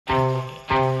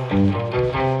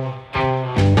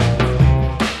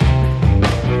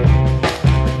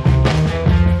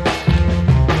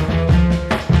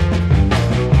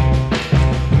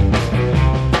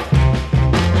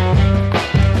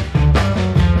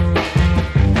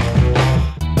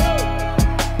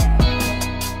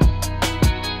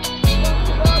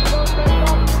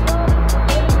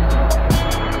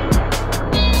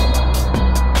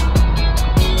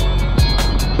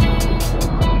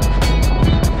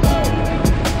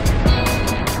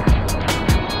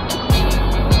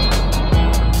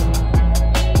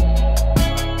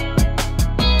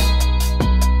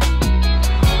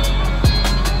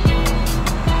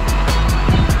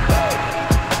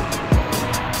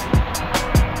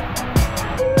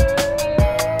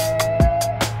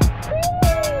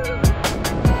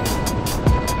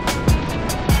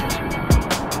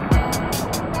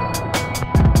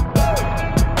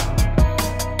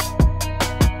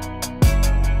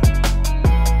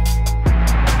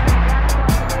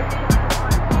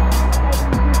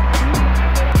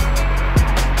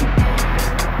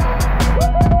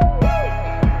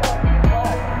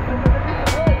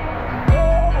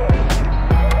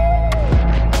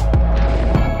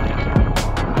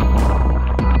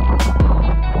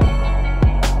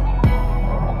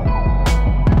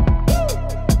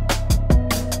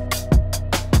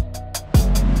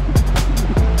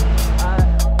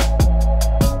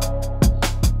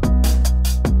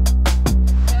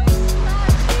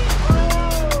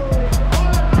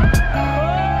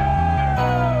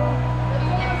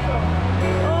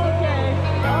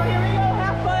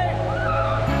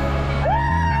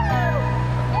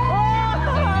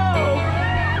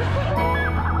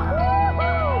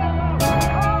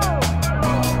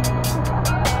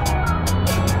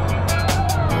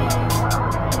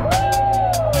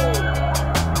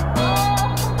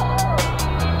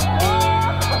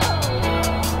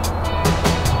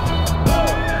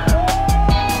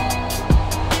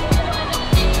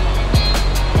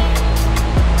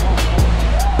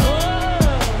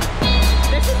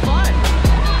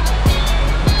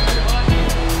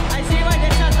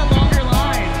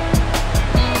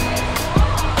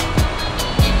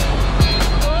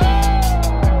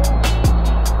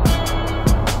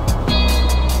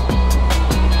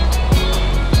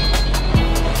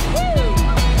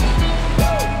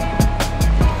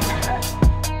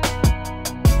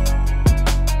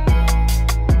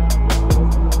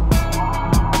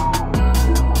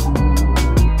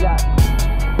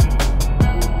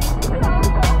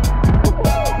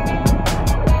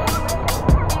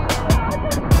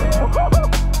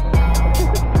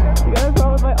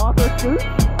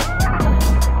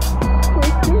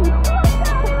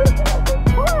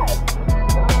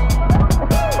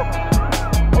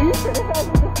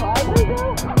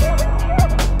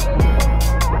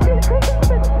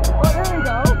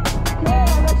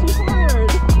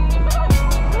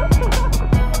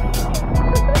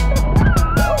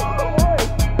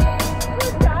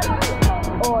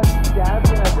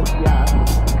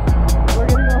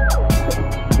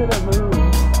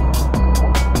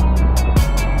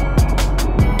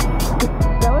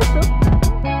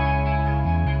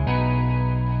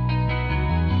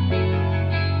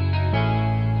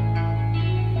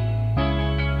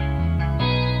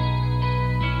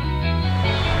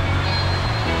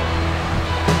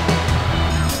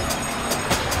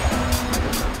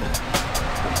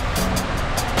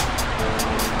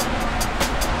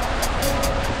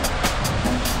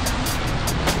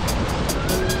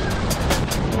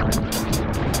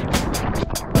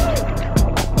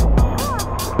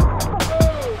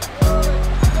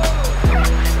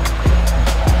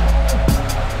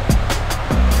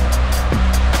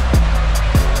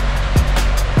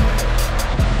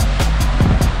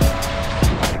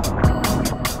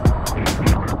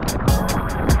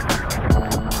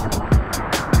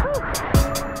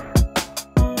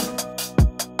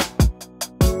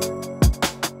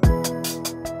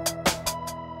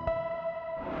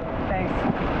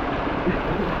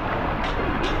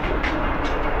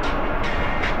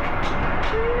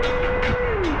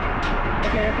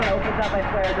up,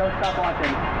 I swear, don't stop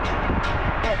watching.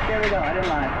 Oh, there we go, I didn't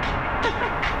lie.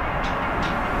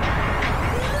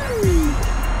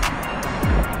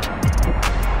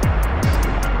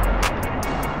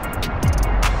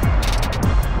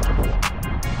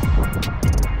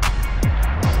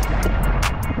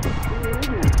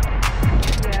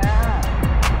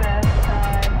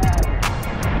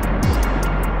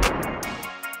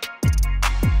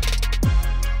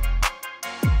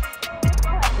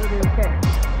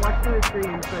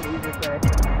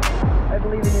 I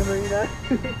believe in you, Marina.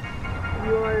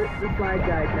 You are the slide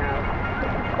guide now.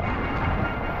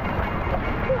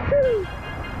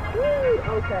 Woo!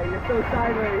 Okay, you're so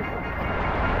sideways.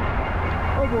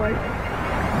 Oh boy.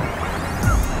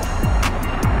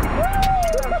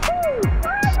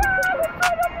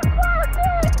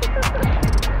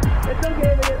 It's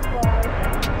okay if it didn't fly.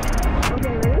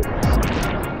 Okay, ready?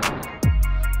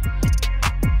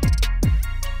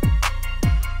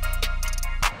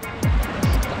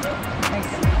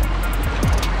 Nice.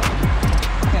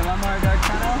 Okay, one more dark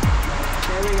tunnel.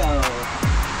 There we go.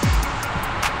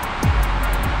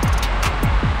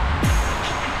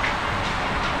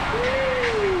 Woo!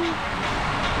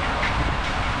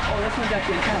 Oh, this one's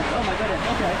actually intense. Oh my goodness.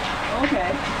 Okay. Okay.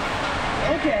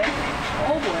 Okay.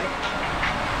 Oh boy.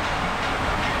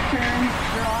 Turn,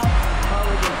 drop, all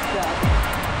the good stuff.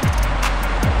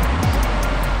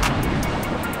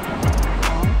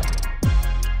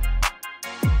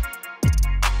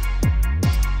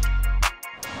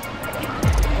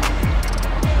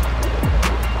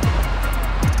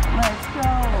 Let's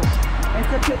go.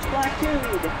 It's a pitch black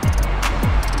tube.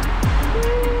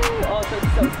 Woo. Oh,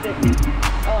 it's so sticky.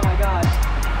 Oh my god.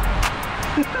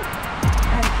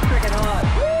 I'm freaking hot.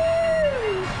 Woo.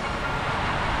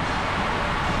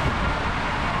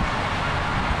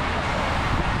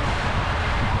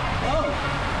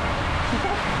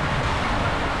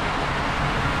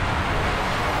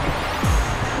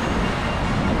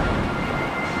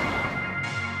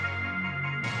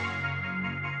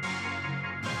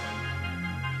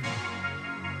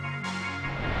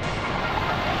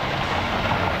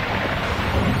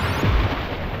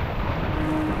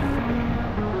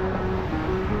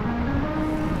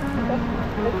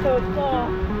 It's so small.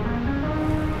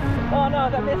 Oh no,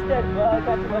 I missed it. Well, I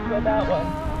got too much about that one.